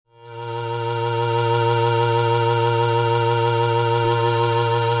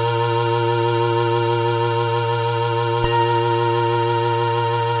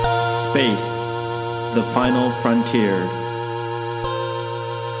face the final frontier.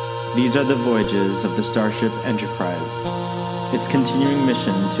 These are the voyages of the Starship Enterprise. Its continuing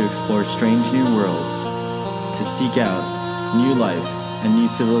mission to explore strange new worlds, to seek out new life and new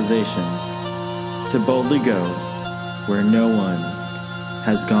civilizations, to boldly go where no one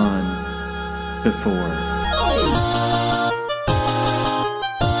has gone before.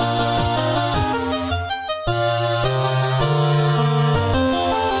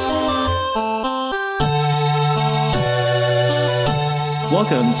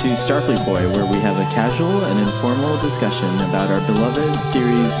 Welcome to Starfleet Boy, where we have a casual and informal discussion about our beloved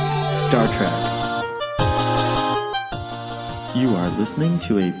series, Star Trek. You are listening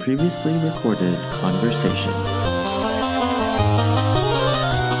to a previously recorded conversation.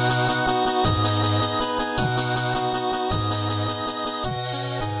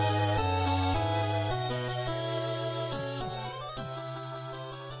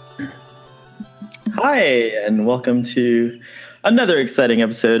 Hi, and welcome to another exciting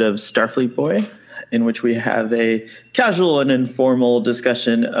episode of Starfleet Boy, in which we have a casual and informal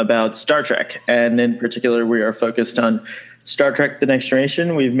discussion about Star Trek. And in particular, we are focused on Star Trek The Next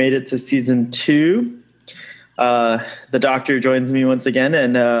Generation. We've made it to season 2. The Doctor joins me once again.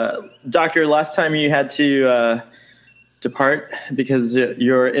 And Doctor, last time you had to depart because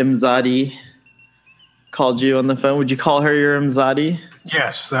your Imzadi called you on the phone. Would you call her your Imzadi?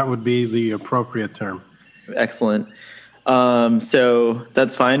 Yes, that would be the appropriate term. Excellent. So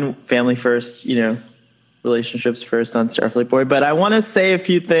that's fine. Family first, relationships first on Starfleet Boy. But I want to say a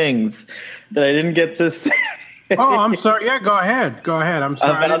few things that I didn't get to say. Oh, I'm sorry. Yeah, go ahead. I'm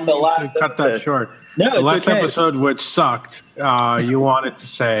sorry. About the last cut that short. No, the last okay. episode, which sucked, you wanted to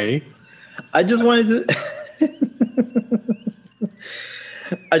say. I just wanted to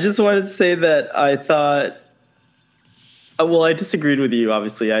say that I thought. Well, I disagreed with you,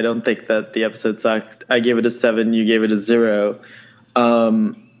 obviously. I don't think that the episode sucked. I gave it a 7. You gave it a 0.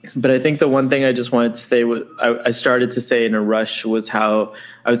 But I think the one thing I just wanted to say, I started to say in a rush, was how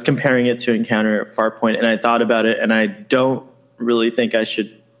I was comparing it to Encounter at Farpoint. And I thought about it, and I don't really think I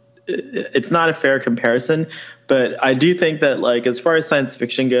should. It's not a fair comparison. But I do think that, as far as science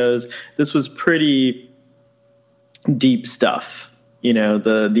fiction goes, this was pretty deep stuff.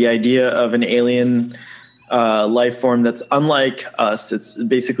 The idea of an alien life form that's unlike us. It's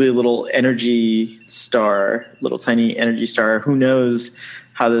basically a little tiny energy star. Who knows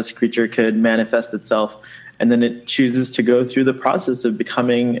how this creature could manifest itself? And then it chooses to go through the process of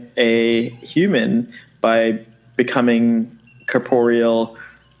becoming a human by becoming corporeal,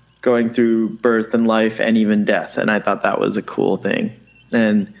 going through birth and life and even death. And I thought that was a cool thing.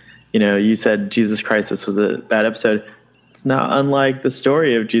 And, you said, Jesus Christ, this was a bad episode. It's not unlike the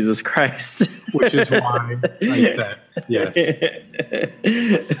story of Jesus Christ. Which is why I said, yes.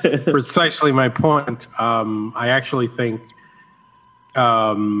 Precisely my point. I actually think,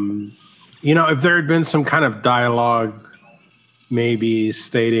 if there had been some kind of dialogue maybe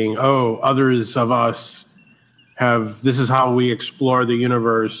stating, others of us this is how we explore the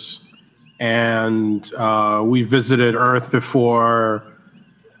universe, and we visited Earth before.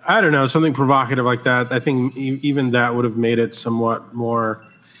 I don't know, something provocative like that. I think even that would have made it somewhat more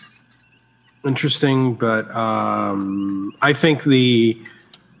interesting. But I think the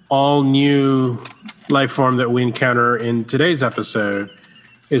all-new life form that we encounter in today's episode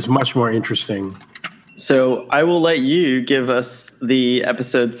is much more interesting. So I will let you give us the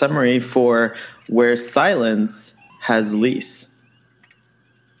episode summary for Where Silence Has Lease.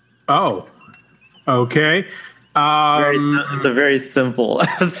 Oh, okay. It's a very simple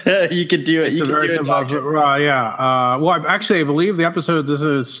episode. You could do it. It's a very simple episode. Yeah. I believe the episode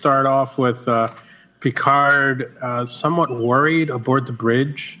does start off with Picard somewhat worried aboard the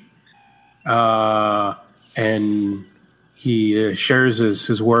bridge, and he shares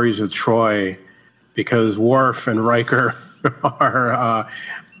his worries with Troy because Worf and Riker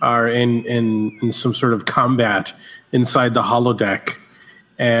are in some sort of combat inside the holodeck.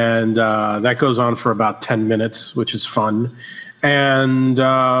 And that goes on for about 10 minutes, which is fun. And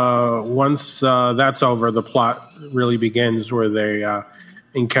once that's over, the plot really begins, where they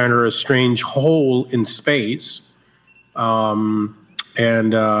encounter a strange hole in space. And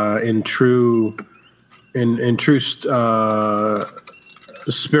in true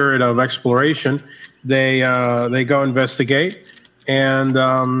spirit of exploration, they go investigate,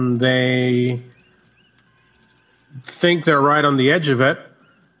 and they think they're right on the edge of it.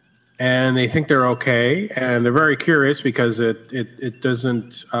 And they think they're okay, and they're very curious because it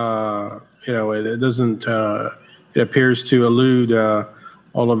doesn't it appears to elude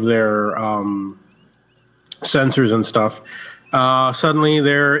all of their sensors and stuff. Suddenly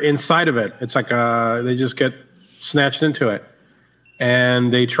they're inside of it. It's like they just get snatched into it,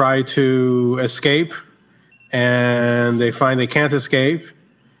 and they try to escape, and they find they can't escape,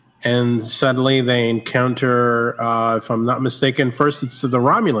 and suddenly they encounter, if I'm not mistaken, first it's the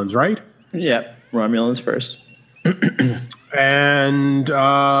Romulans, right? Yeah, Romulans first. And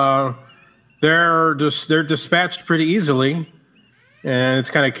they're dispatched pretty easily, and it's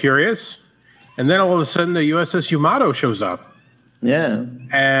kind of curious. And then all of a sudden, the USS Yamato shows up. Yeah,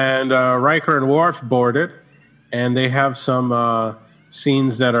 and Riker and Worf board it, and they have some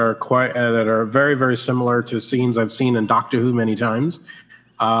scenes that are that are very, very similar to scenes I've seen in Doctor Who many times,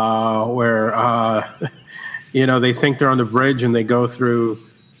 where they think they're on the bridge and they go through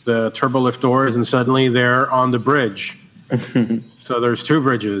the turbolift doors, and suddenly they're on the bridge. So there's two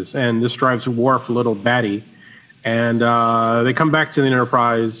bridges, and this drives Worf a little batty, and they come back to the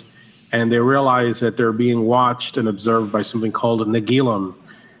Enterprise. And they realize that they're being watched and observed by something called a Nagilum.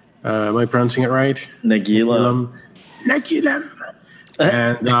 Am I pronouncing it right? Nagilum.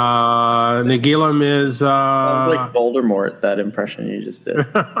 And Nagilum is... Sounds like Voldemort, that impression you just did.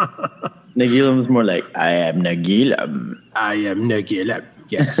 Nagilum's more like, I am Nagilum. I am Nagilum,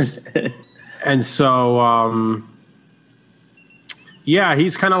 yes. And so,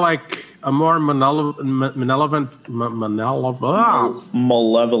 he's kind of like a more malevolent.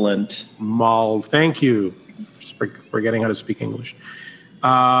 Thank you. Just forgetting how to speak English.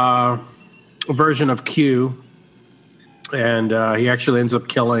 Version of Q, and he actually ends up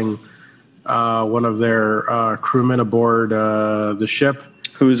killing one of their crewmen aboard the ship,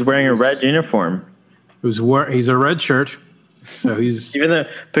 who's wearing a red uniform. He's a red shirt. So he's even though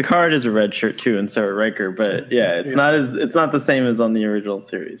Picard is a red shirt too, and so are Riker, but it's not the same as on the original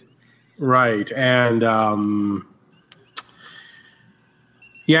series. Right, and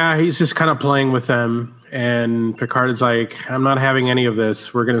he's just kind of playing with them, and Picard is like, "I'm not having any of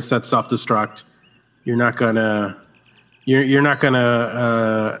this. We're going to set self-destruct. You're not gonna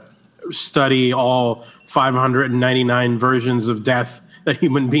study all 599 versions of death that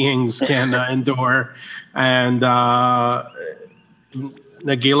human beings can endure." And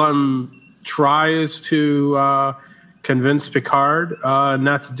Nagilum tries to convince Picard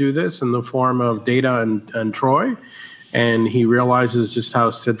not to do this in the form of Data and Troy, and he realizes just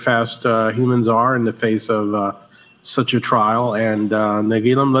how steadfast humans are in the face of such a trial, and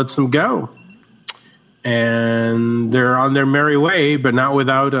Nagilum lets them go. And they're on their merry way, but not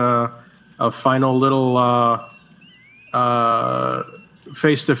without a final little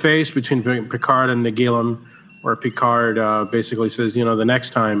face-to-face between Picard and Nagilum, where Picard basically says, the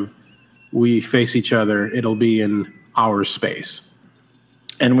next time we face each other, it'll be in our space.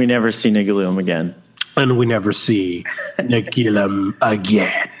 And we never see Nagilum again. And we never see Nagilum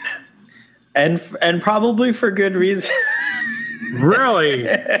again. And probably for good reason. Really?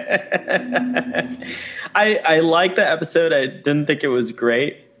 I like the episode. I didn't think it was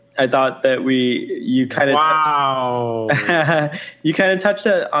great. I thought that you kind of you kind of touched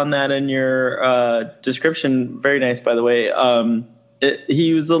on that in your description. Very nice, by the way.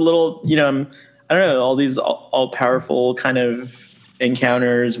 He was a little, I don't know, all these all powerful kind of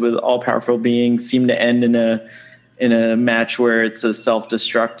encounters with all powerful beings seem to end in a match where it's a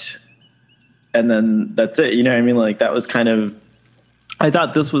self-destruct, and then that's it. You know what I mean? Like, that was kind of, I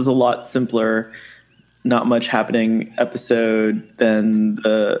thought this was a lot simpler, not much happening episode than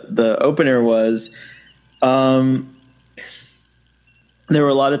the opener was. There were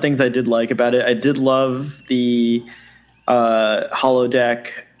a lot of things I did like about it. I did love the holodeck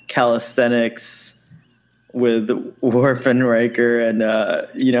calisthenics with Worf and Riker, and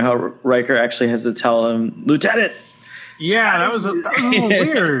how Riker actually has to tell him, "Lieutenant." Yeah, that was a little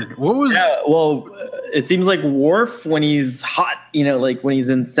weird. What was? Yeah, well, it seems like Worf, when he's hot, like when he's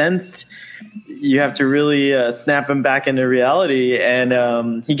incensed, you have to really snap him back into reality,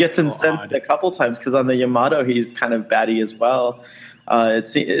 and he gets incensed a couple times because on the Yamato he's kind of batty as well.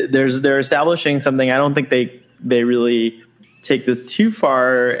 They're establishing something. I don't think they really take this too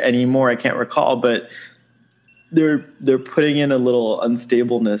far anymore. I can't recall, but they're putting in a little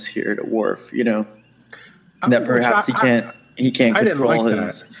unstableness here to Worf. That perhaps he can't control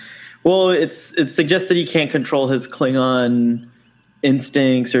his. Well, it suggests that he can't control his Klingon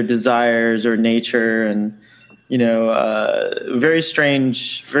instincts or desires or nature, and very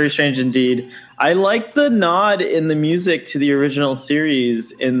strange indeed. I like the nod in the music to the original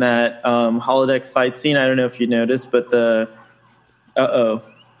series in that holodeck fight scene. I don't know if you noticed, but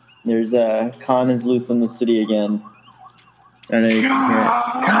there's Khan is loose in the city again. I don't know if you can hear it.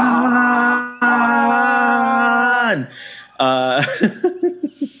 Khan!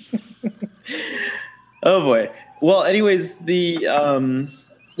 Oh boy. Well, anyways,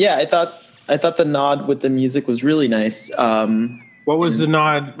 yeah, I thought the nod with the music was really nice. What was the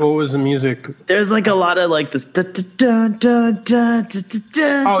nod? What was the music? There's like a lot of like this. Oh,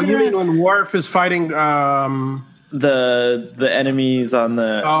 you mean when Worf is fighting? The enemies on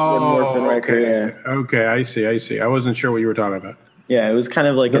the okay. Yeah. Okay, I see. I wasn't sure what you were talking about. Yeah, it was kind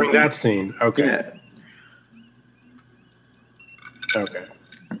of like during that scene. Okay. Yeah. Okay.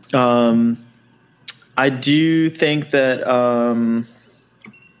 I do think that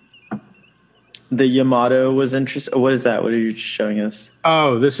the Yamato was interesting. What is that? What are you showing us?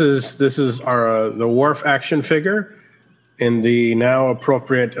 Oh, this is our the Worf action figure in the now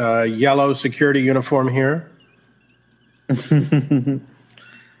appropriate yellow security uniform here.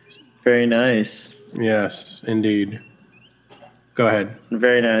 Very nice. Yes, indeed. Go ahead.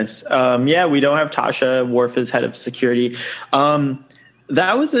 Very nice. Yeah, we don't have Tasha. Worf is head of security.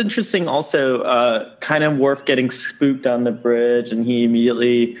 That was interesting also, kind of Worf getting spooked on the bridge, and he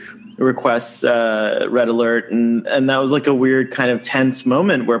immediately requests Red Alert, and that was like a weird kind of tense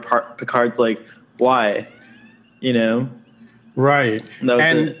moment where Picard's like, why? You know? Right.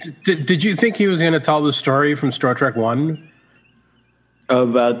 And did you think he was going to tell the story from Star Trek 1?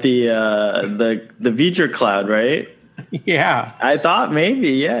 About the V'ger cloud, right? Yeah. I thought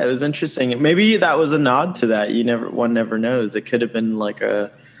maybe, yeah, it was interesting. Maybe that was a nod to that. One never knows. It could have been like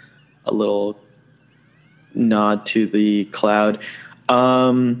a little nod to the cloud.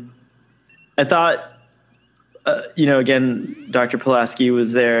 I thought, again, Dr. Pulaski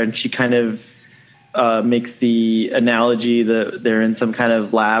was there, and she kind of makes the analogy that they're in some kind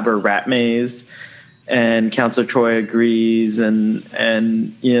of lab or rat maze, and Counselor Troi agrees, and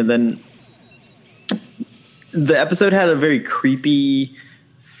then the episode had a very creepy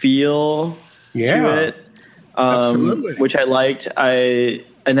feel to it, absolutely, which I liked.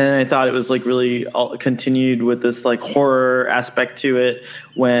 And then I thought it was like really continued with this like horror aspect to it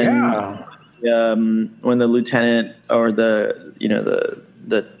when the lieutenant or the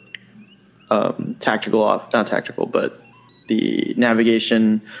the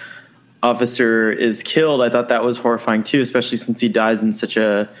navigation officer is killed. I thought that was horrifying too, especially since he dies in such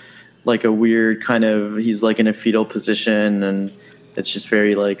a weird kind of, he's like in a fetal position, and it's just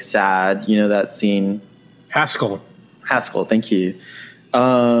very like sad, that scene. Haskell, thank you.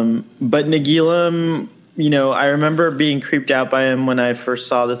 But Nagilum, I remember being creeped out by him when I first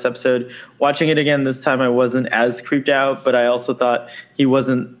saw this episode. Watching it again this time, I wasn't as creeped out, but I also thought he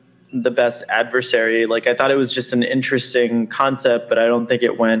wasn't the best adversary. Like, I thought it was just an interesting concept, but I don't think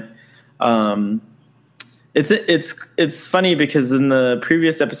it went, it's funny because in the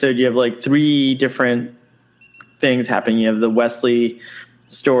previous episode you have like 3 different things happening. You have the Wesley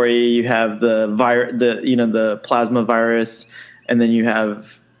story, you have the plasma virus, and then you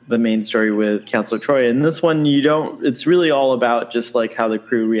have the main story with Counselor Troi. And this one, it's really all about just like how the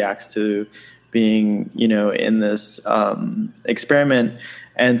crew reacts to being, in this experiment.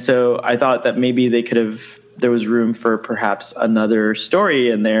 And so I thought that maybe there was room for perhaps another story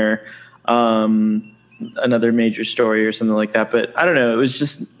in there, another major story or something like that. But I don't know. It was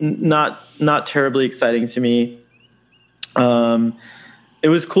just not terribly exciting to me. It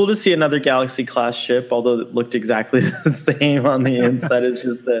was cool to see another Galaxy class ship, although it looked exactly the same on the inside. It's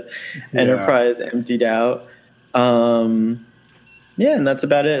just the Enterprise emptied out. And that's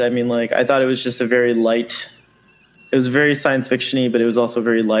about it. I mean, like, I thought it was just it was very science fiction-y, but it was also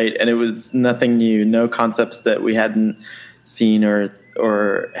very light, and it was nothing new, no concepts that we hadn't seen or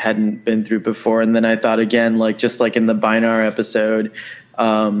hadn't been through before. And then I thought, again, like, just like in the Bynarr episode,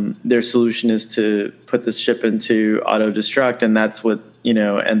 their solution is to put this ship into auto-destruct, and that's what,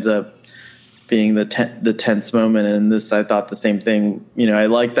 ends up being the tense moment. And this, I thought the same thing. I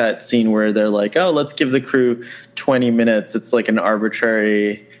like that scene where they're like, oh, let's give the crew 20 minutes. It's like an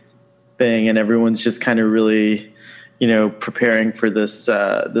arbitrary thing, and everyone's just kind of really, preparing for this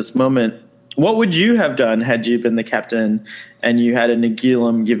moment. What would you have done had you been the captain and you had a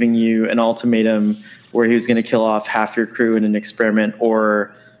Nagilum giving you an ultimatum where he was going to kill off half your crew in an experiment,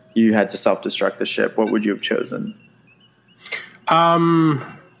 or you had to self-destruct the ship? What would you have chosen? I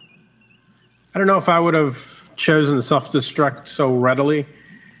don't know if I would have chosen self-destruct so readily,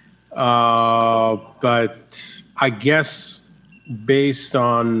 but I guess based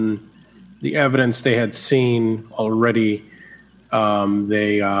on the evidence they had seen already,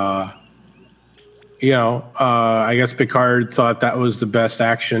 I guess Picard thought that was the best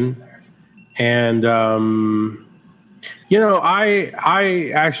action. And, I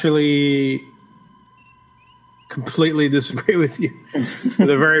actually completely disagree with you for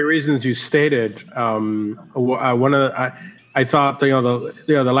the very reasons you stated. I thought the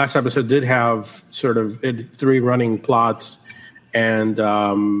last episode did have sort of three running plots, and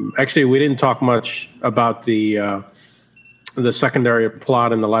actually we didn't talk much about the secondary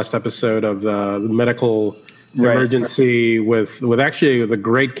plot in the last episode of the medical emergency with the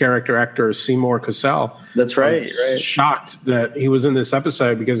great character actor Seymour Cassel. That's right. Shocked that he was in this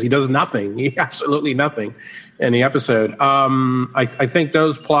episode because he does nothing. He absolutely nothing in the episode. I think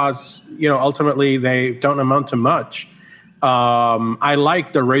those plots, ultimately they don't amount to much. I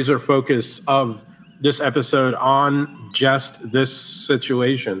like the razor focus of this episode on just this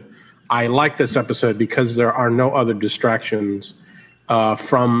situation. I like this episode because there are no other distractions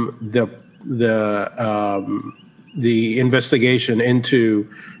from the investigation into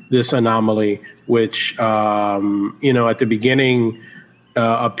this anomaly, which at the beginning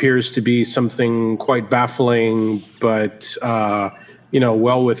appears to be something quite baffling, but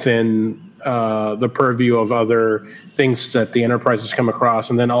well within the purview of other things that the Enterprise has come across,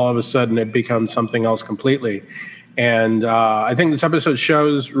 and then all of a sudden it becomes something else completely. And I think this episode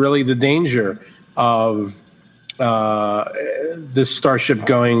shows really the danger of this starship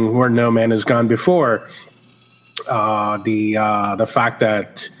going where no man has gone before. The fact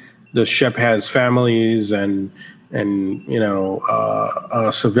that the ship has families and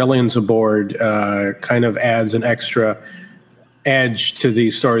civilians aboard kind of adds an extra edge to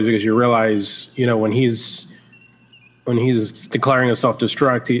these stories, because you realize, when he's declaring a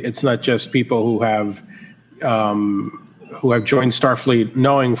self-destruct, it's not just people who have joined Starfleet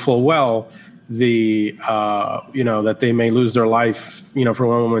knowing full well that they may lose their life, from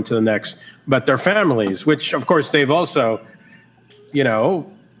one moment to the next, but their families, which of course they've also,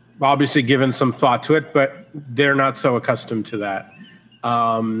 obviously given some thought to it, but they're not so accustomed to that.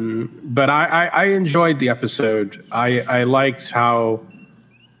 But I enjoyed the episode. I liked how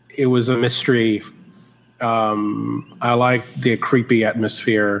it was a mystery. I liked the creepy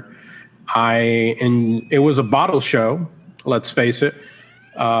atmosphere. It was a bottle show, let's face it.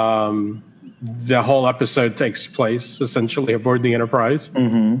 The whole episode takes place essentially aboard the Enterprise,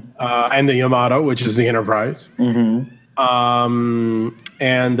 and the Yamato, which is the Enterprise. And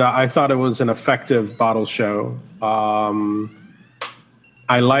I thought it was an effective bottle show.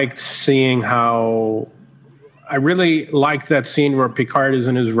 I liked seeing I really liked that scene where Picard is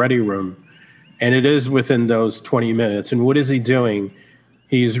in his ready room, and it is within those 20 minutes. And what is he doing?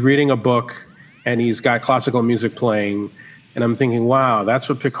 He's reading a book, and he's got classical music playing. And I'm thinking, wow, that's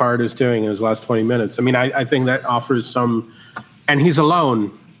what Picard is doing in his last 20 minutes. I mean, I think that offers some, and he's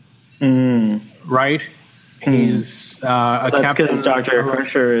alone, right? He's a captain. That's because Dr.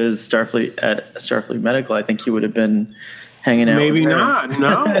 Crusher is at Starfleet Medical. I think he would have been hanging out. Maybe not.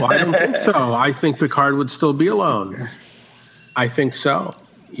 No, I don't think so. I think Picard would still be alone. I think so.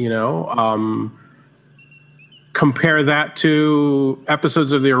 Compare that to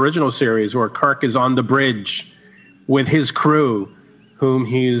episodes of the original series where Kirk is on the bridge with his crew, whom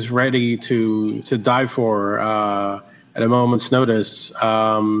he's ready to die for at a moment's notice.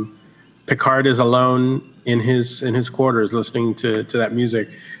 Picard is alone in his quarters listening to that music.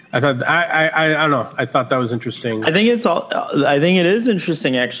 I thought I don't know. I thought that was interesting. I think it is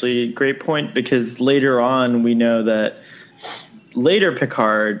interesting, actually. Great point, because later on we know that later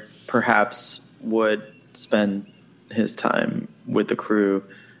Picard perhaps would spend his time with the crew.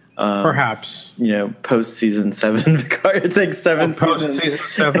 Perhaps, post season 7 Picard. It takes 7 post season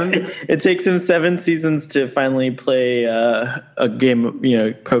 7. It takes him 7 seasons to finally play a game,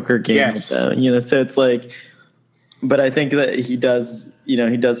 poker game. Yes. So it's like, but I think that he does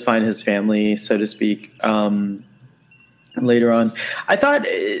find his family, so to speak, later on. I thought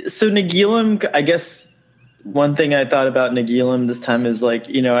so. Nagilum, I guess one thing I thought about Nagilum this time is I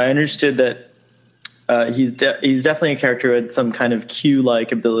understood that. He's definitely a character with some kind of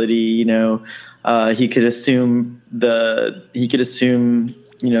Q-like ability. He could assume the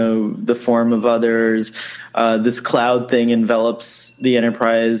form of others. This cloud thing envelops the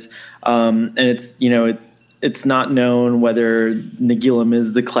Enterprise, and it's not known whether Nagilum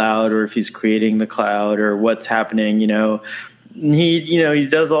is the cloud or if he's creating the cloud or what's happening. He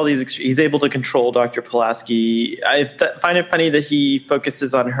does all these. He's able to control Dr. Pulaski. I find it funny that he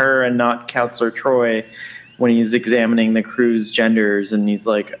focuses on her and not Counselor Troy when he's examining the crew's genders, and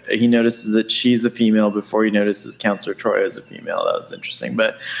he notices that she's a female before he notices Counselor Troy as a female. That was interesting,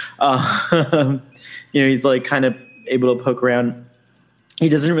 but he's kind of able to poke around. He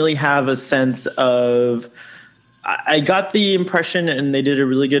doesn't really have a sense of. I got the impression, and they did a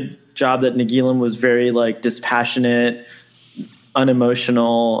really good job, that Nagilum was very dispassionate,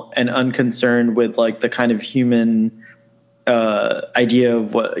 unemotional, and unconcerned with the kind of human idea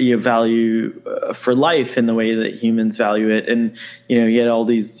of what you value for life in the way that humans value it. And, he had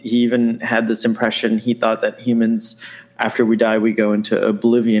he even had this impression, he thought that humans, after we die, we go into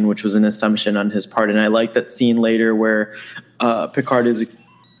oblivion, which was an assumption on his part. And I like that scene later where Picard is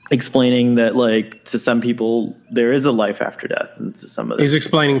explaining that, like, to some people there is a life after death, and to some of them he's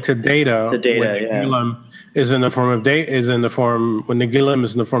explaining to Data. When Nagilum is in the form of Data. When Nagilum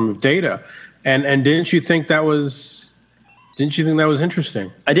is in the form of Data, and didn't you think that was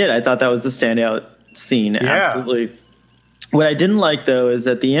interesting? I did. I thought that was a standout scene. Yeah. Absolutely. What I didn't like, though, is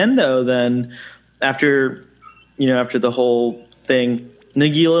at the end, though, then after the whole thing,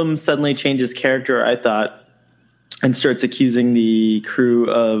 Nagilum suddenly changes character, I thought, and starts accusing the crew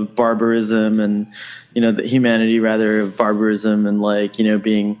of barbarism and, the humanity rather of barbarism, and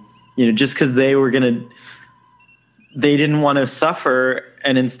being, just because they didn't want to suffer,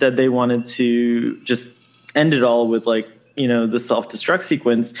 and instead they wanted to just end it all with the self-destruct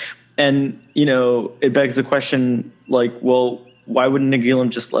sequence. And, it begs the question, well, why wouldn't Nagilum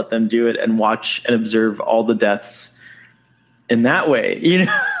just let them do it and watch and observe all the deaths in that way?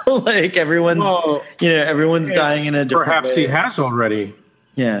 Everyone's dying in a different perhaps way. He has already.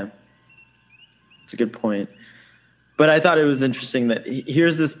 Yeah. It's a good point. But I thought it was interesting that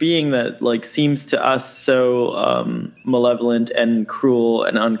here's this being that seems to us so malevolent and cruel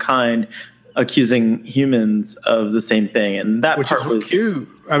and unkind, accusing humans of the same thing. And that part was Q.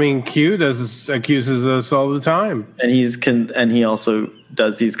 I mean, accuses us all the time. And he also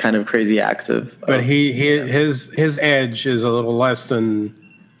does these kind of crazy acts of. But his edge is a little less than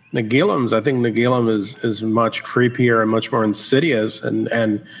Nagilum's. I think Nagilum is much creepier and much more insidious,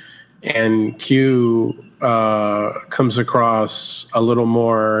 and Q comes across a little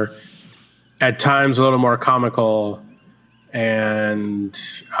more, at times, a little more comical. And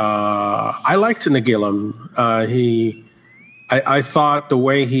I liked Nagilum. I thought the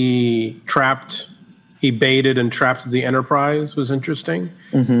way he baited and trapped the Enterprise was interesting.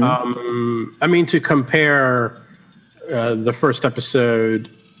 Mm-hmm. To compare the first episode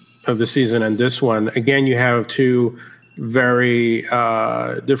of the season and this one, again, you have two very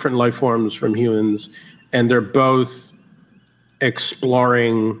different life forms from humans, and they're both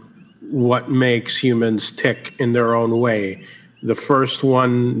exploring what makes humans tick in their own way. The first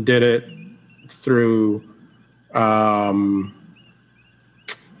one did it through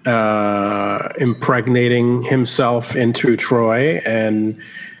impregnating himself into Troy and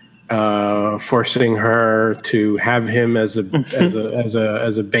forcing her to have him as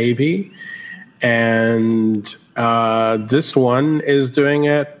a baby, and this one is doing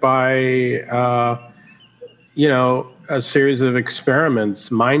it by a series of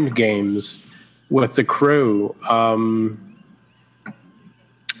experiments, mind games with the crew.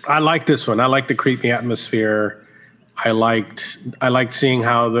 I like this one. I like the creepy atmosphere. I liked seeing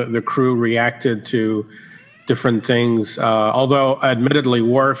how the crew reacted to different things. Although, admittedly,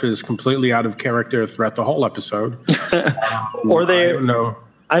 Worf is completely out of character throughout the whole episode. Or they, I don't know.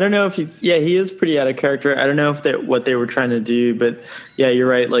 I don't know if he is pretty out of character. I don't know if what they were trying to do, but yeah, you're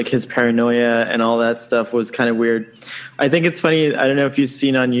right. His paranoia and all that stuff was kind of weird. I think it's funny. I don't know if you've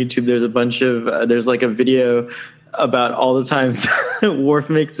seen on YouTube, there's a bunch of, there's a video about all the times Worf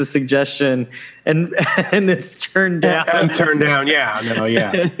makes a suggestion and it's turned down. And turned down. Yeah. No,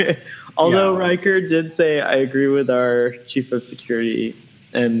 yeah. Although Riker did say, I agree with our chief of security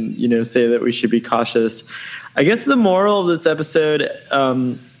and, say that we should be cautious. I guess the moral of this episode,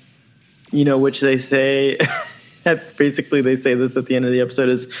 which they say, basically they say this at the end of the episode,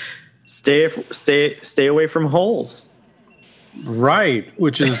 is stay away from holes. Right,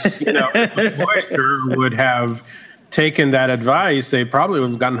 which is, if Voyager would have taken that advice, they probably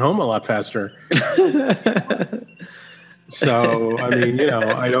would have gotten home a lot faster. So,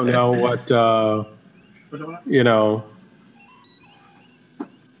 I don't know what,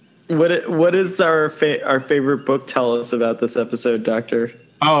 What is our favorite book? Tell us about this episode, Doctor.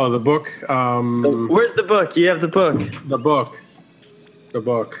 Oh, the book. Where's the book? You have the book. The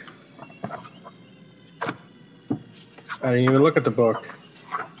book. I didn't even look at the book.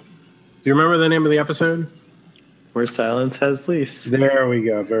 Do you remember the name of the episode? Where Silence Has Lease. There we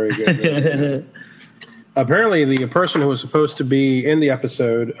go. Very good. Apparently, the person who was supposed to be in the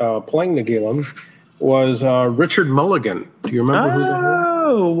episode playing Nagilum was Richard Mulligan. Do you remember who that was?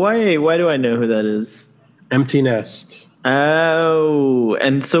 Oh, why do I know who that is? Empty Nest. Oh,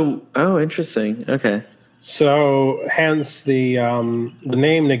 and so, interesting. Okay. So, hence the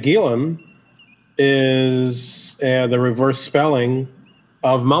name Nagilum is the reverse spelling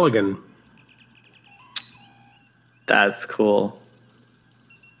of Mulligan. That's cool.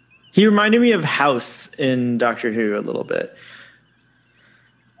 He reminded me of House in Doctor Who a little bit.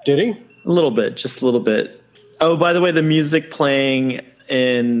 Did he? A little bit, just a little bit. Oh, by the way, the music playing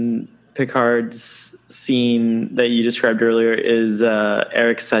in Picard's scene that you described earlier is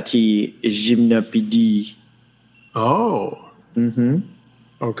Eric Satie, Gymnopédie. Oh. Mm-hmm.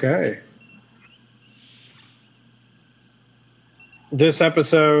 Okay. This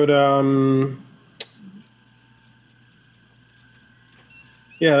episode,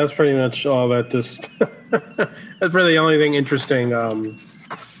 yeah, that's pretty much all that this. That's really the only thing interesting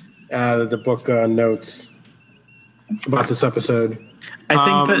that the book notes about this episode.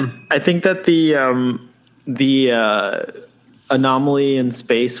 I think that the anomaly in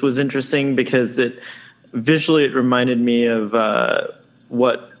space was interesting because it reminded me of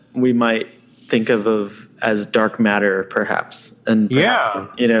what we might think of as dark matter, perhaps. And perhaps,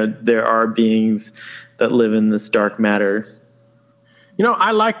 there are beings that live in this dark matter.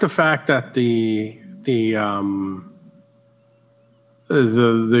 I like the fact that the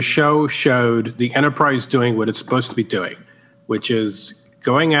show showed the Enterprise doing what it's supposed to be doing, which is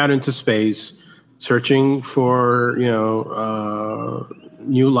going out into space, searching for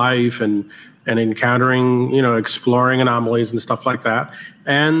new life and encountering exploring anomalies and stuff like that.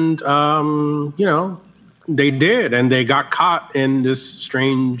 And they did, and they got caught in this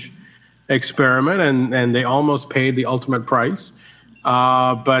strange experiment, and they almost paid the ultimate price.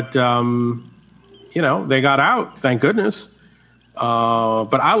 But they got out, thank goodness.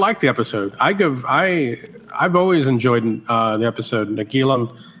 But I like the episode. I've always enjoyed the episode.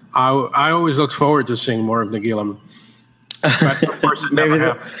 Nagilum, I always looked forward to seeing more of Nagilum. But of course, it never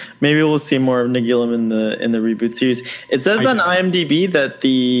happened. Maybe we'll see more of Nagilum in the reboot series. It says on IMDb that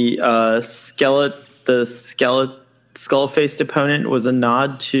the skull-faced opponent was an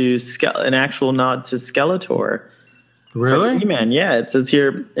actual nod to Skeletor. Really? He-Man, yeah. It says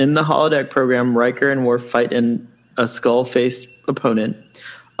here, in the holodeck program, Riker and Worf fight a skull-faced opponent,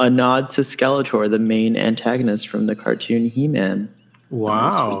 a nod to Skeletor, the main antagonist from the cartoon He-Man.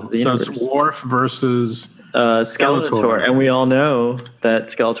 Wow. So it's Worf versus Skeletor. And we all know that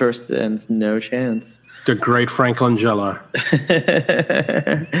Skeletor stands no chance. The great Frank Langella.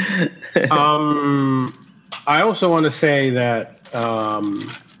 I also want to say that,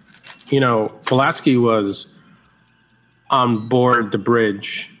 Pulaski was on board the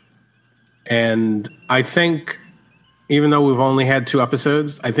bridge. And I think, even though we've only had 2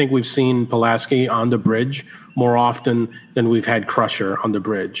 episodes, I think we've seen Pulaski on the bridge more often than we've had Crusher on the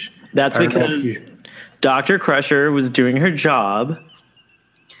bridge. That's because Dr. Crusher was doing her job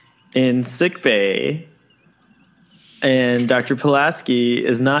in sickbay, and Dr. Pulaski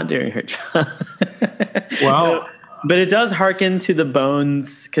is not doing her job. Well... But it does harken to the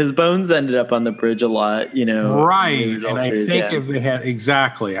Bones, because Bones ended up on the bridge a lot, Right, and I think if they had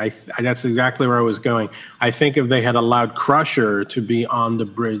that's exactly where I was going. I think if they had allowed Crusher to be on the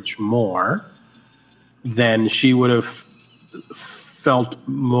bridge more, then she would have felt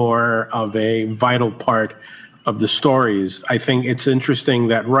more of a vital part of the stories. I think it's interesting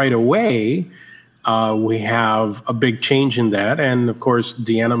that right away we have a big change in that, and of course,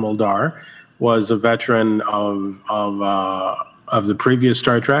 Deanna Muldaur was a veteran of the previous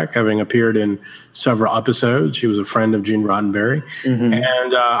Star Trek, having appeared in several episodes. She was a friend of Gene Roddenberry,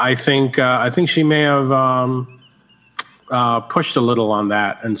 and I think she may have pushed a little on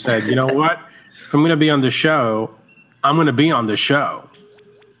that and said, "You know what? If I'm going to be on the show, I'm going to be on the show."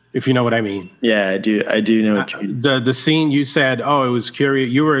 If you know what I mean. Yeah, I do. I do know what you mean. The scene you said, "Oh, it was curious."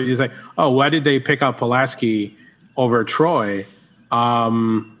 You were like, "Oh, why did they pick up Pulaski over Troy?"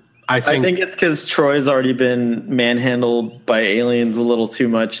 I think it's because Troy's already been manhandled by aliens a little too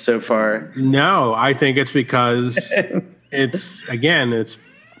much so far. No, I think it's because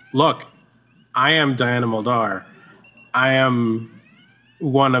look, I am Diana Muldaur. I am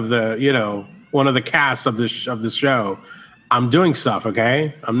one of the cast of this show. I'm doing stuff,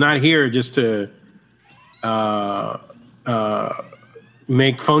 okay? I'm not here just to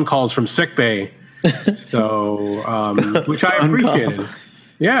make phone calls from sickbay. So, which I appreciated.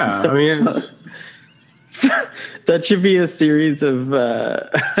 Yeah, I mean, that should be a series of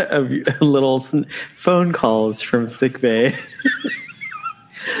little phone calls from sickbay.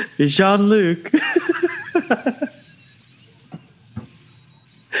 Jean-Luc.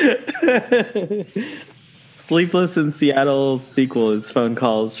 Sleepless in Seattle sequel is phone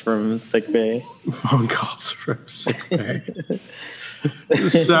calls from sickbay. Phone calls from sickbay.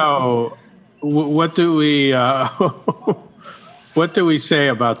 So, what do we? What do we say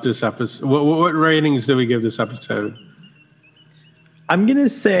about this episode? What ratings do we give this episode? I'm going to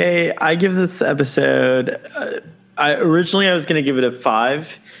say I give this episode... originally, I was going to give it a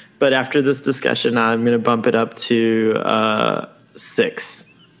 5, but after this discussion, I'm going to bump it up to 6.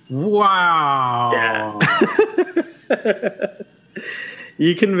 Wow. Yeah.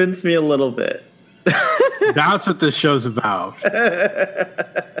 You convinced me a little bit. That's what this show's about.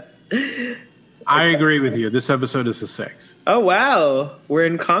 I agree with you. This episode is a 6. Oh wow, we're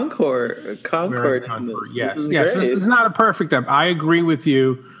in Concord. Yes, this is not a perfect episode. I agree with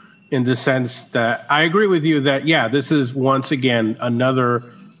you in the sense that this is once again another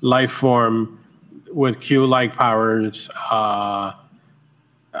life form with Q-like powers.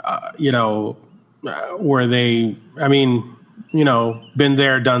 Where they, been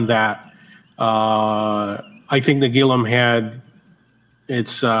there, done that. I think the Gilliam had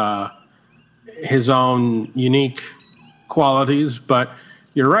his own unique qualities, but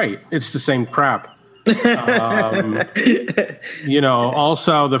you're right. It's the same crap. Also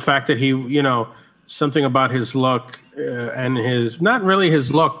the fact that he, something about his look and not really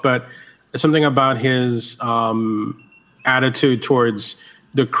his look, but something about his attitude towards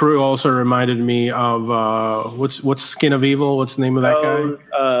the crew also reminded me of what's Skin of Evil? What's the name of that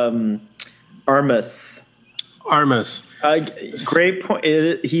guy? Armus. Great point.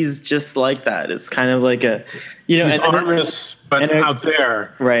 He's just like that. It's kind of like he's Armus, but out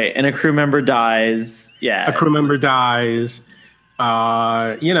there, right? And a crew member dies. Yeah, a crew member dies.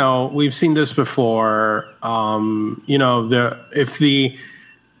 We've seen this before. If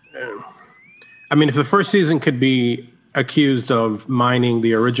the first season could be accused of mining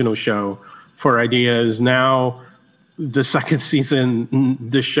the original show for ideas, now the second season,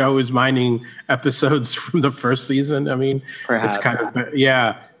 the show is mining episodes from the first season. Perhaps. It's kind of,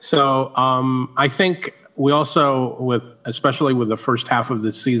 yeah. So I think we also, especially with the first half of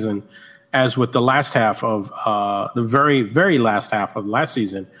this season, as with the last half of the very, very last half of last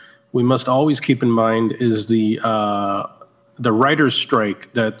season, we must always keep in mind is the writer's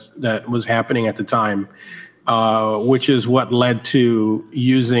strike that was happening at the time, which is what led to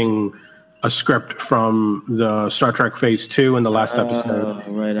using a script from the Star Trek Phase 2 in the last episode.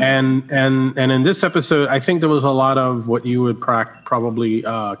 Right on. And in this episode, I think there was a lot of what you would probably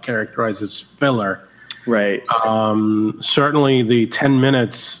characterize as filler. Right. Certainly the 10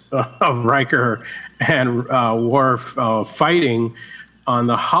 minutes of Riker and Worf fighting on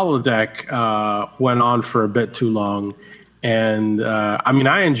the holodeck went on for a bit too long. And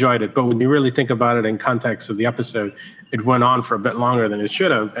I enjoyed it, but when you really think about it in context of the episode, it went on for a bit longer than it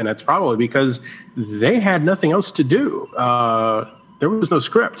should have. And it's probably because they had nothing else to do. There was no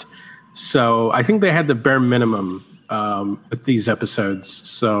script. So I think they had the bare minimum with these episodes.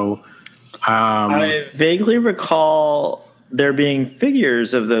 So I vaguely recall there being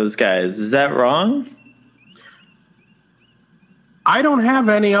figures of those guys. Is that wrong? I don't have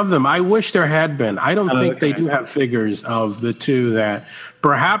any of them. I wish there had been. I don't think they do have figures of the two that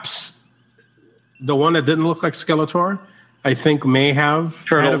perhaps the one that didn't look like Skeletor, I think may have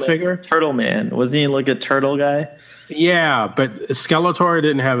had a figure. Turtle Man. Wasn't he like a turtle guy? Yeah, but Skeletor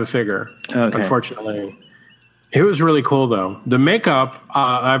didn't have a figure, unfortunately. It was really cool, though. The makeup,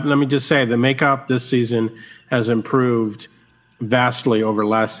 let me just say, the makeup this season has improved vastly over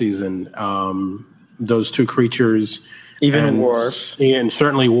last season. Those two creatures. Even Worf. And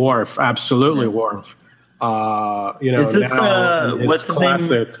certainly Worf. Absolutely Worf. Is this, what's his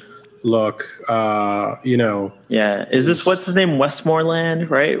name? Look, Yeah. Is this, what's his name?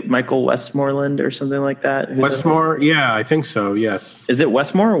 Westmoreland, right? Michael Westmoreland or something like that? Westmore? Yeah, I think so, yes. Is it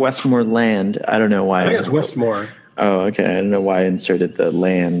Westmore or Westmoreland? I don't know why. I think it's Westmore. Oh, okay. I don't know why I inserted the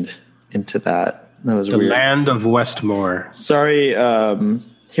land into that. That was weird. The land of Westmore. Sorry.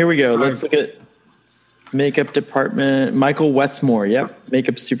 Here we go. Let's look at makeup department. Michael Westmore. Yep.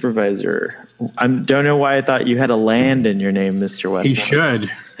 Makeup supervisor. I don't know why I thought you had a land in your name, Mr. Westmore. He should.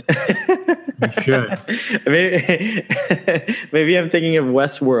 He should. Maybe I'm thinking of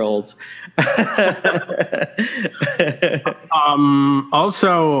Westworld.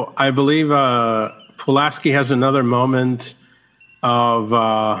 Also, I believe Pulaski has another moment of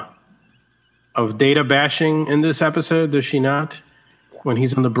data bashing in this episode, does she not? When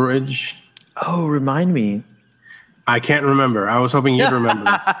he's on the bridge. Oh, remind me. I can't remember. I was hoping you'd remember.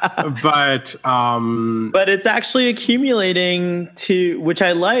 But it's actually accumulating to, which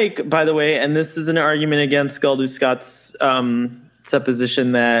I like, by the way, and this is an argument against Galdu Scott's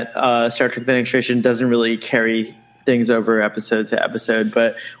supposition that Star Trek The Next Generation doesn't really carry things over episode to episode,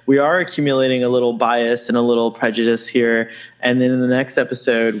 but we are accumulating a little bias and a little prejudice here. And then in the next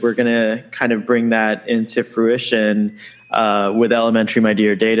episode, we're going to kind of bring that into fruition with Elementary, My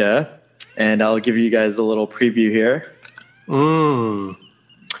Dear Data. And I'll give you guys a little preview here.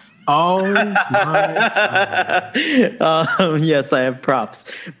 Oh my God. Yes, I have props,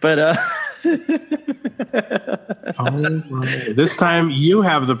 but Oh my. This time you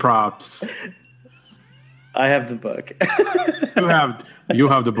have the props. I have the book. You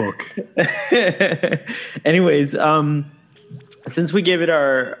have the book. Anyways, since we gave it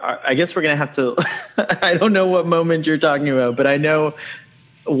our, I guess we're gonna have to. I don't know what moment you're talking about, but I know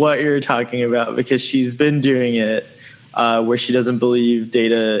what you're talking about because she's been doing it, where she doesn't believe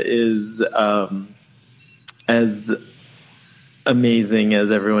Data is as amazing as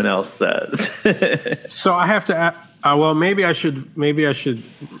everyone else says. So I have to. Well, maybe I should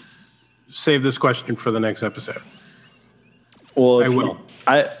save this question for the next episode. Well, I will.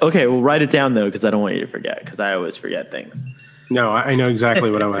 Okay, well, write it down though, because I don't want you to forget. Because I always forget things. No, I know exactly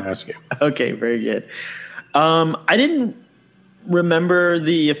what I want to ask you. Okay, very good. I didn't remember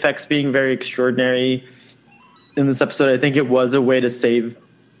the effects being very extraordinary in this episode. I think it was a way to save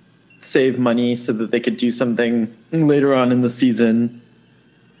money so that they could do something later on in the season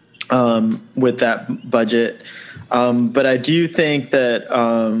with that budget. But I do think that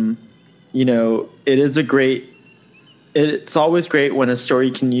it is it's always great when a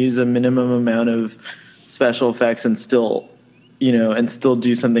story can use a minimum amount of special effects and still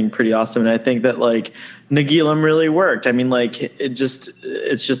do something pretty awesome. And I think that like Nagilum really worked. I mean, like it's just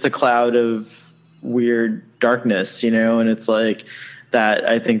a cloud of weird darkness, and it's like that.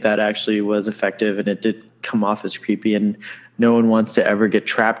 I think that actually was effective, and it did come off as creepy, and no one wants to ever get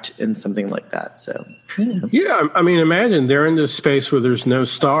trapped in something like that. So yeah, I mean, imagine they're in this space where there's no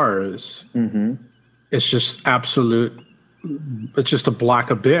stars. Mm-hmm. It's just absolute. It's just a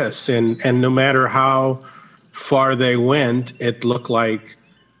black abyss, and no matter how far they went, it looked like.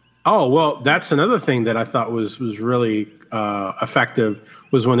 Oh well, that's another thing that I thought was really effective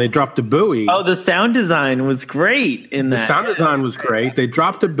was when they dropped the buoy. Oh, the sound design was great in that. The sound design was great. They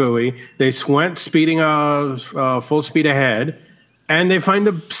dropped the buoy. They went speeding full speed ahead, and they find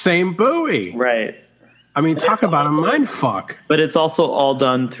the same buoy. Right. I mean, talk about a mind fuck. But it's also all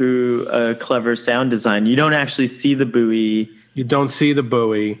done through a clever sound design. You don't actually see the buoy. You don't see the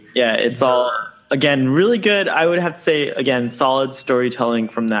buoy. Yeah, it's all, again, really good. I would have to say, again, solid storytelling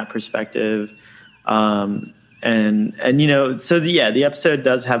from that perspective. The episode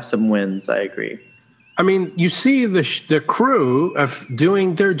does have some wins. I agree. I mean, you see the crew of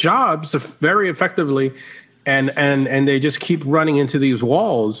doing their jobs very effectively, and they just keep running into these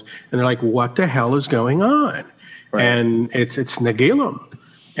walls, and they're like, "What the hell is going on?" Right. And it's Nagilum,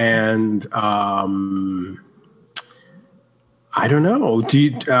 and I don't know. Do you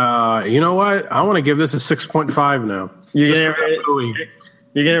know what? I want to give this a 6.5 now.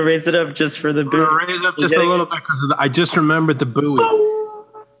 You're gonna raise it up just for the buoy. Raise it up just a little bit because I just remembered the buoy.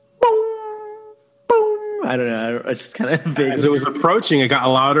 I don't know. I just kind of big. As it was approaching, it got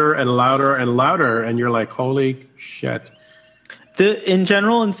louder and louder and louder, and you're like, "Holy shit!" In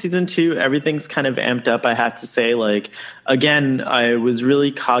general, in season 2, everything's kind of amped up. I have to say, like, again, I was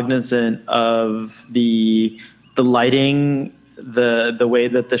really cognizant of the lighting, the way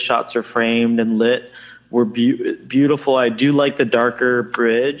that the shots are framed and lit were beautiful. I do like the darker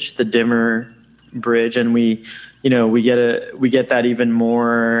bridge, the dimmer bridge, and we get that even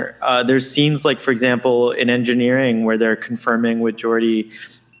more. There's scenes like, for example, in engineering where they're confirming with Geordi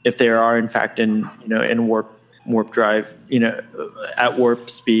if they are in fact in warp drive, at warp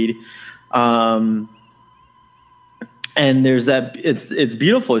speed. And there's that. It's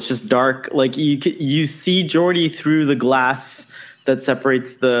beautiful. It's just dark. Like you see Geordi through the glass that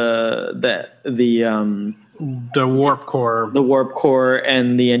separates the warp core,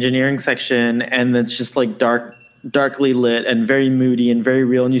 and the engineering section, and it's just like darkly lit and very moody and very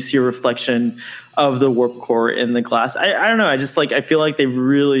real, and you see a reflection of the warp core in the glass. I don't know. I just I feel like they've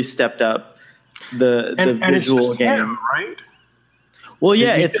really stepped up the visual game, him, right? Well,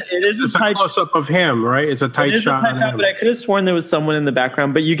 yeah, it is a close up of him, right? It's a tight shot. But I could have sworn there was someone in the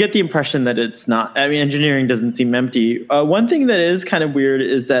background. But you get the impression that it's not. I mean, engineering doesn't seem empty. One thing that is kind of weird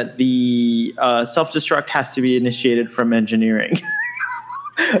is that the self-destruct has to be initiated from engineering.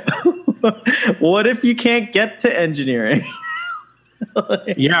 What if you can't get to engineering?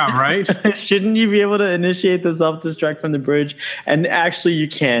 Yeah, right. Shouldn't you be able to initiate the self-destruct from the bridge? And actually, you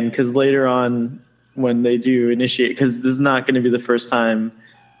can, because later on, when they do initiate, because this is not going to be the first time.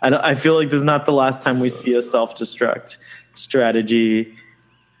 I feel like this is not the last time we see a self-destruct strategy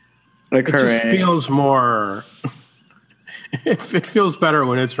occurring. It just feels more. It feels better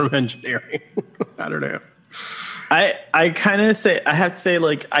when it's from engineering. I don't know. I have to say,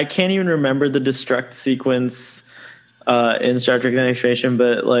 like, I can't even remember the destruct sequence in Star Trek: The Next Generation,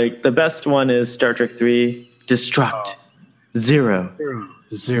 but like the best one is Star Trek 3 Destruct. zero,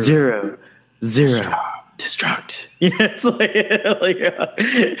 Zero. zero, zero, destruct. Yeah, it's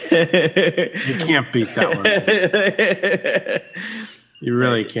You can't beat that one. You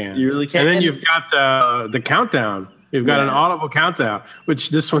really can't. You really can't. And then you've got the countdown. You've got an audible countdown, which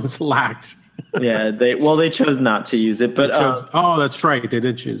this one's lacked. Yeah, they chose not to use it, but that's right, they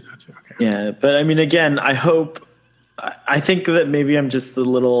did choose not to. Okay. Yeah, but I mean, again, I think that maybe I was just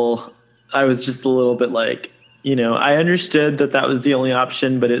a little bit like, I understood that was the only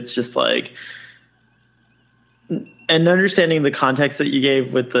option, but it's just like, and understanding the context that you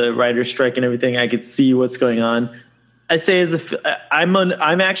gave with the writer's strike and everything, I could see what's going on. I say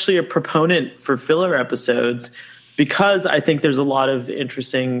I'm actually a proponent for filler episodes, because I think there's a lot of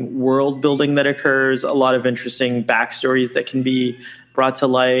interesting world building that occurs, a lot of interesting backstories that can be brought to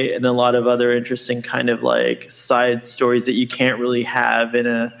light, and a lot of other interesting kind of like side stories that you can't really have in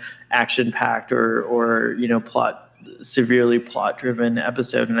a action-packed or severely plot-driven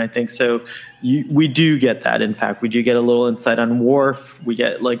episode. And I think so. We do get that. In fact, we do get a little insight on Worf. We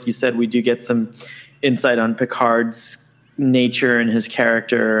get, like you said, we do get some insight on Picard's nature and his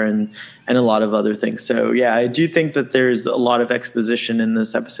character and a lot of other things. So yeah, I do think that there's a lot of exposition in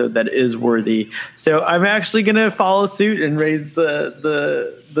this episode that is worthy. So I'm actually going to follow suit and raise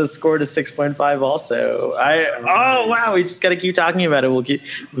the score to 6.5 also. Oh wow, we just got to keep talking about it.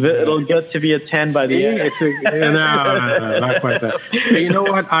 It'll get to be a 10 by the end. No, not quite that. You know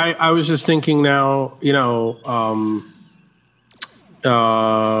what? I was just thinking now, the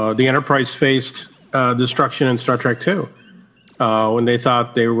Enterprise faced destruction in Star Trek 2. When they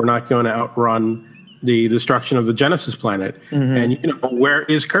thought they were not going to outrun the destruction of the Genesis planet. Mm-hmm. And, where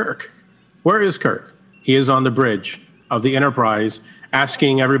is Kirk? Where is Kirk? He is on the bridge of the Enterprise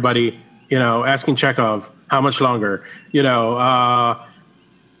asking everybody, asking Chekhov, how much longer?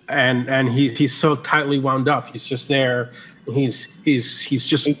 And he's so tightly wound up. He's just there. He's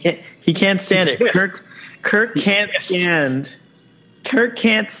just... He can't stand it. Kirk can't stand. Kirk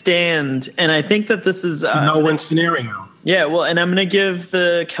can't stand. And I think that this is... no-win scenario. Yeah, well, and I'm going to give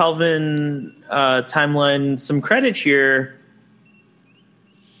the Kelvin timeline some credit here.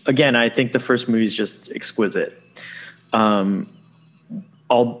 Again, I think the first movie is just exquisite. We're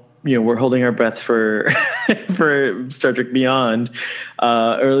holding our breath for for Star Trek Beyond,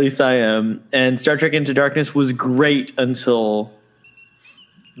 or at least I am. And Star Trek Into Darkness was great until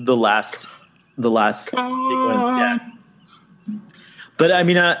the last sequence. Yeah. But I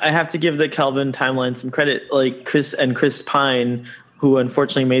mean, I have to give the Kelvin timeline some credit, like Chris Pine, who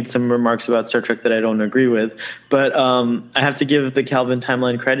unfortunately made some remarks about Star Trek that I don't agree with. But I have to give the Kelvin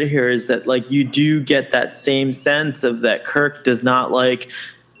timeline credit here, is that like you do get that same sense of that Kirk does not like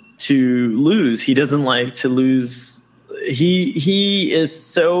to lose. He doesn't like to lose. He is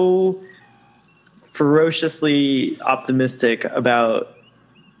so ferociously optimistic about.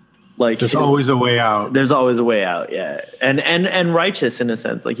 Like there's always a way out. There's always a way out, yeah, and righteous in a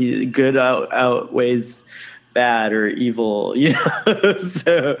sense. Like good outweighs bad or evil,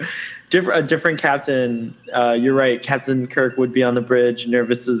 So a different captain. You're right. Captain Kirk would be on the bridge,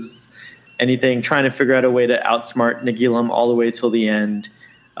 nervous as anything, trying to figure out a way to outsmart Nagilum all the way till the end.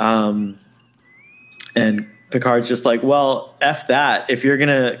 And Picard's just like, well, F that. If you're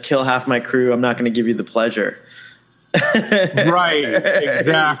gonna kill half my crew, I'm not gonna give you the pleasure. Right,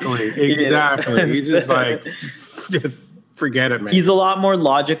 exactly. He's just like, just forget it, man. He's a lot more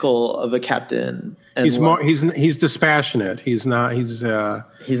logical of a captain. He's dispassionate. He's not. He's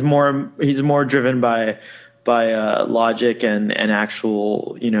more driven by logic and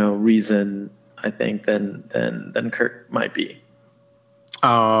actual reason, I think, than Kirk might be.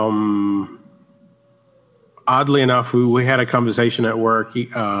 Oddly enough, we had a conversation at work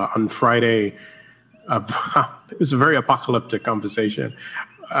on Friday. It was a very apocalyptic conversation,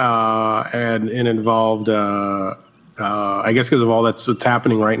 and it involved, I guess, because of all that's what's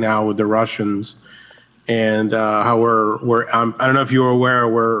happening right now with the Russians, and how we're I don't know if you were aware,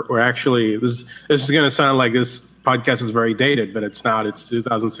 we're actually this is going to sound like this podcast is very dated, but it's not. It's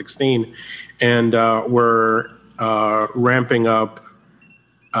 2016, and we're ramping up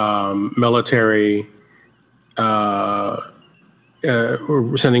military.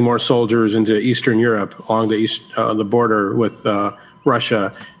 We're sending more soldiers into Eastern Europe along the border with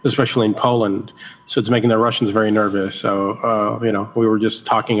Russia, especially in Poland. So it's making the Russians very nervous. So, we were just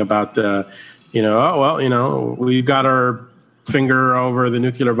talking about we've got our finger over the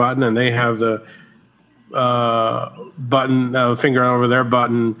nuclear button and they have the finger over their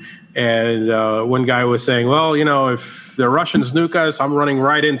button. And one guy was saying, well, if the Russians nuke us, I'm running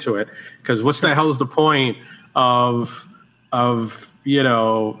right into it. Because what's the hell is the point of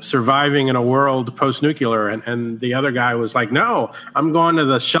surviving in a world post-nuclear. And the other guy was like, no, I'm going to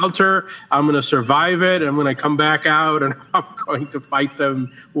the shelter. I'm going to survive it. I'm going to come back out and I'm going to fight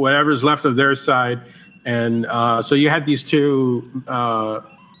them, whatever's left of their side. And so you had these two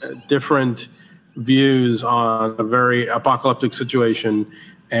different views on a very apocalyptic situation.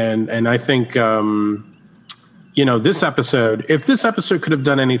 And I think, this episode, if this episode could have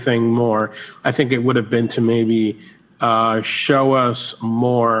done anything more, I think it would have been to maybe show us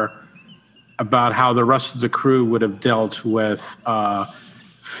more about how the rest of the crew would have dealt with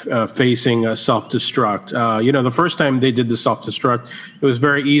facing a self-destruct. The first time they did the self-destruct, it was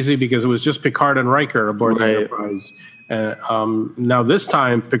very easy because it was just Picard and Riker aboard the Enterprise. Now this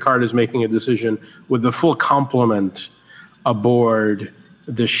time, Picard is making a decision with the full complement aboard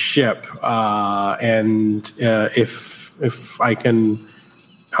the ship. If I can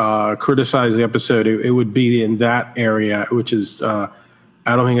criticize the episode, it would be in that area, which is I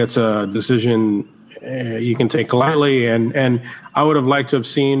don't think it's a decision you can take lightly, and I would have liked to have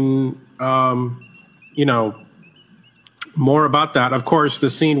seen more about that. Of course, the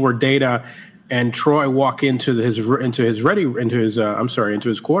scene where Data and Troy walk into his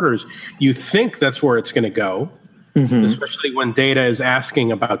quarters, you think that's where it's going to go, especially when Data is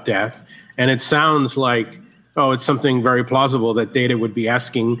asking about death, and it sounds like, it's something very plausible that Data would be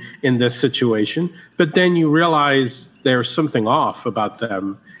asking in this situation. But then you realize there's something off about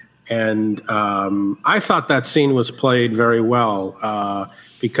them. And I thought that scene was played very well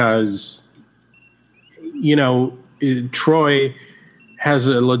because, Troy has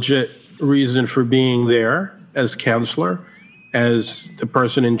a legit reason for being there as counselor, as the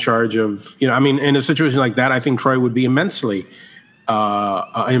person in charge of, in a situation like that, I think Troy would be immensely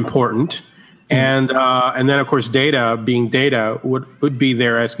important. And then, of course, Data, being Data, would be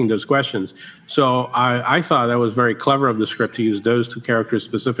there asking those questions. So I thought that was very clever of the script to use those two characters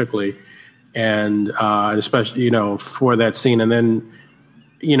specifically, and especially, for that scene. And then,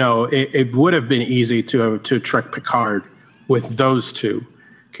 it would have been easy to trick Picard with those two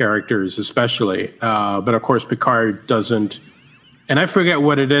characters especially. But, of course, Picard doesn't. And I forget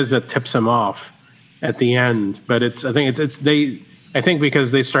what it is that tips him off at the end. But I think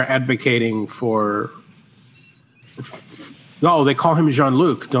because they start advocating for. They call him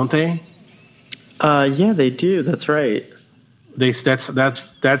Jean-Luc, don't they? Yeah, they do. That's right. That's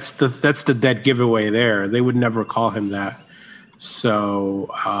the dead giveaway there. They would never call him that. So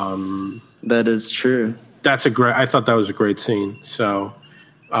that is true. I thought that was a great scene. So,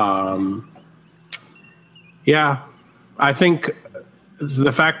 yeah, I think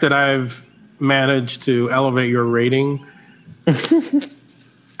the fact that I've managed to elevate your rating.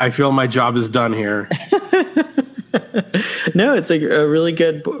 I feel my job is done here. No, it's a really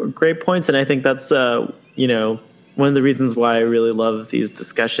great points, and I think that's one of the reasons why I really love these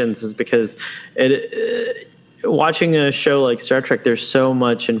discussions is because watching a show like Star Trek, there's so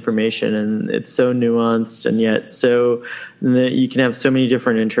much information and it's so nuanced, and yet you can have so many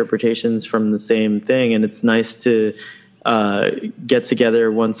different interpretations from the same thing, and it's nice to get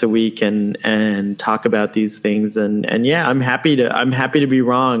together once a week and talk about these things. And yeah, I'm happy to be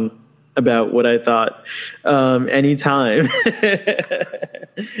wrong about what I thought anytime.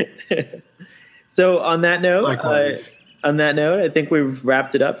 So on that note, I think we've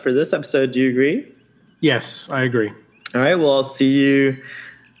wrapped it up for this episode. Do you agree? Yes, I agree. All right. Well, I'll see you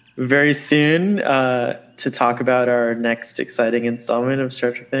very soon to talk about our next exciting installment of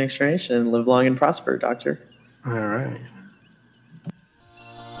Star Trek: The Next Generation. Live long and prosper, Doctor. All right.